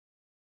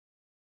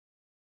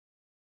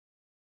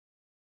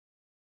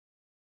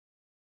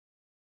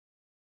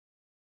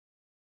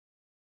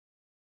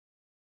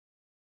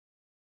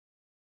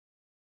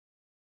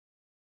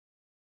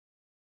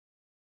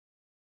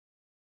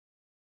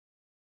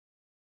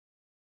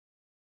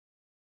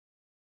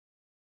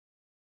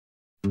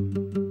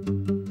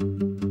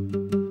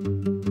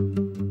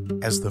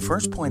As the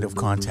first point of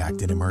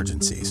contact in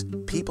emergencies,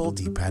 people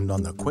depend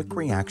on the quick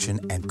reaction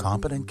and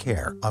competent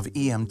care of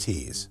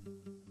EMTs.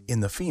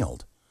 In the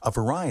field, a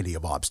variety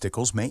of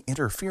obstacles may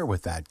interfere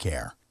with that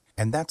care,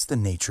 and that's the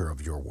nature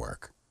of your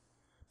work.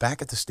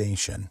 Back at the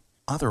station,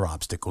 other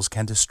obstacles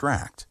can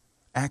distract: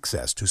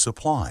 access to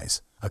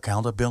supplies,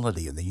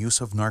 accountability in the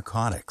use of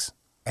narcotics,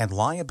 and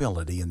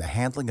liability in the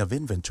handling of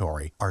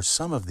inventory are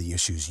some of the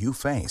issues you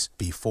face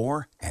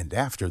before and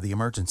after the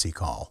emergency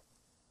call.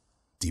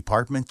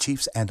 Department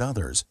chiefs and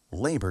others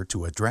labor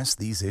to address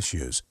these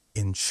issues,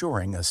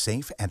 ensuring a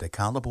safe and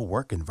accountable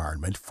work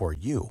environment for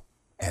you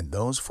and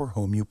those for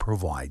whom you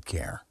provide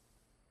care.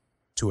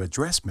 To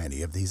address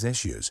many of these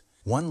issues,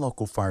 one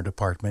local fire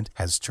department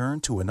has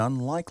turned to an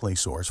unlikely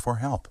source for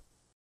help.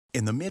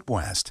 In the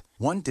Midwest,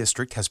 one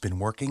district has been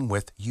working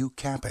with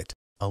UCapIt,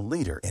 a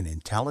leader in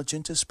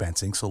intelligent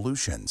dispensing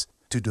solutions,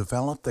 to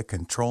develop the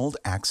Controlled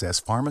Access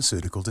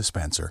Pharmaceutical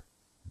Dispenser.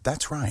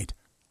 That's right,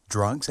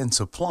 drugs and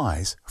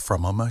supplies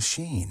from a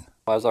machine.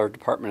 As our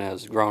department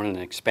has grown and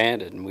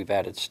expanded and we've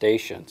added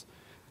stations,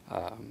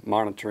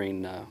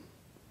 monitoring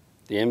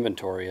the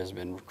inventory has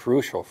been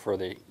crucial for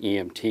the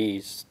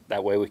EMTs.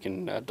 That way we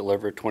can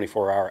deliver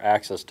 24-hour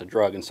access to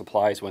drug and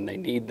supplies when they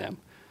need them.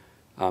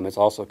 It's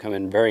also come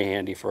in very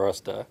handy for us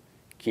to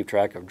keep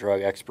track of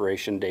drug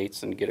expiration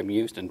dates and get them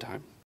used in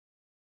time.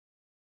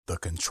 The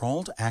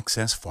Controlled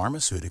Access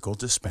Pharmaceutical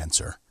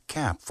Dispenser,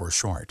 CAP for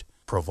short,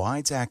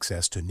 provides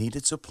access to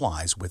needed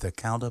supplies with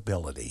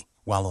accountability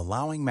while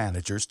allowing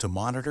managers to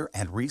monitor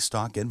and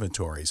restock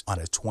inventories on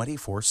a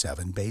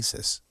 24/7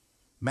 basis.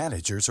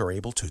 Managers are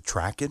able to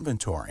track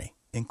inventory,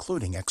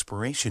 including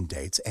expiration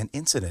dates and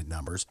incident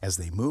numbers as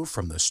they move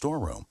from the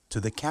storeroom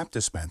to the CAP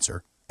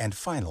dispenser and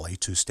finally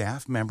to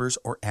staff members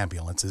or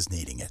ambulances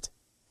needing it.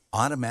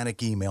 Automatic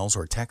emails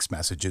or text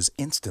messages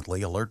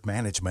instantly alert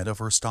management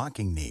of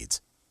restocking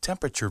needs,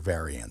 temperature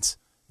variance,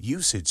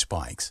 usage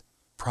spikes,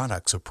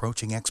 products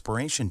approaching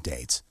expiration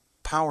dates,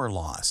 power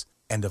loss,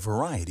 and a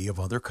variety of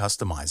other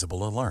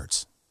customizable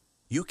alerts.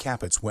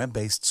 UCapIt's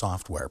web-based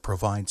software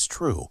provides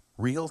true,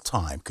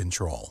 real-time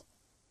control.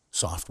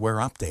 Software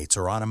updates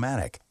are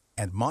automatic,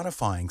 and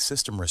modifying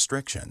system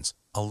restrictions,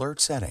 alert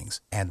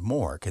settings, and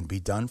more can be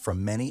done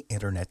from many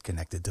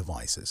internet-connected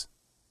devices.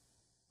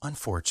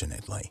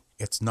 Unfortunately,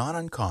 it's not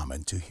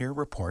uncommon to hear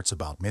reports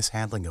about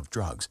mishandling of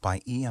drugs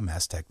by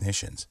EMS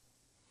technicians.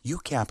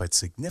 UCapIt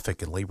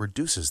significantly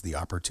reduces the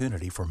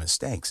opportunity for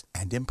mistakes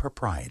and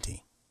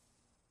impropriety.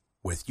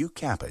 With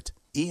UCapIt,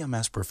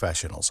 EMS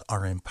professionals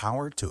are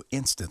empowered to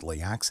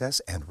instantly access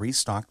and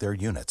restock their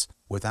units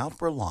without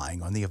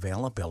relying on the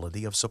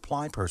availability of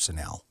supply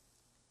personnel.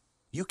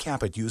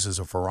 UCapIt uses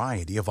a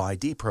variety of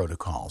ID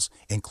protocols,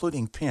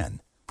 including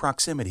PIN,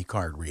 proximity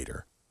card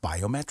reader,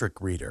 biometric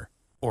reader,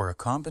 or a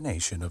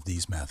combination of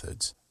these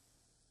methods.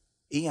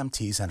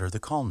 EMTs enter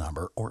the call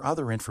number or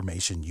other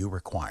information you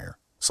require,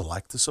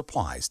 select the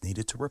supplies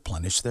needed to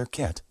replenish their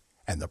kit,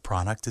 and the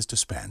product is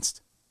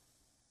dispensed.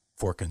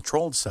 For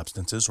controlled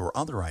substances or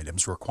other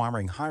items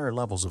requiring higher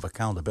levels of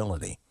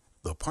accountability,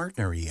 the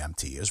partner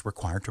EMT is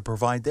required to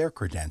provide their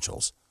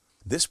credentials.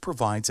 This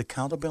provides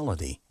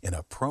accountability in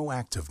a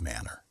proactive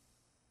manner.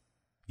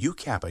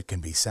 UCapIt can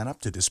be set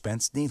up to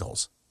dispense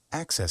needles,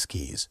 access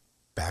keys,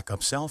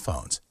 backup cell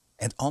phones,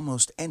 and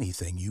almost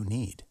anything you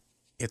need.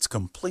 It's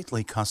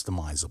completely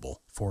customizable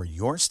for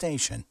your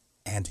station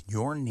and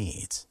your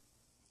needs.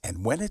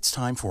 And when it's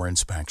time for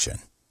inspection,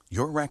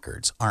 your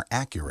records are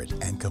accurate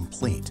and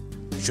complete.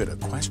 Should a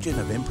question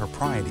of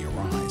impropriety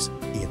arise,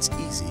 it's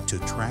easy to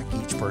track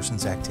each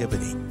person's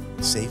activity,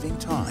 saving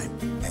time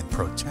and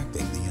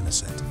protecting the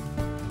innocent.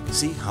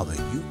 See how the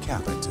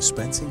UCapIt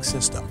dispensing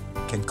system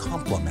can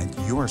complement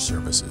your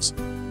services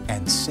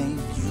and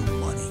save you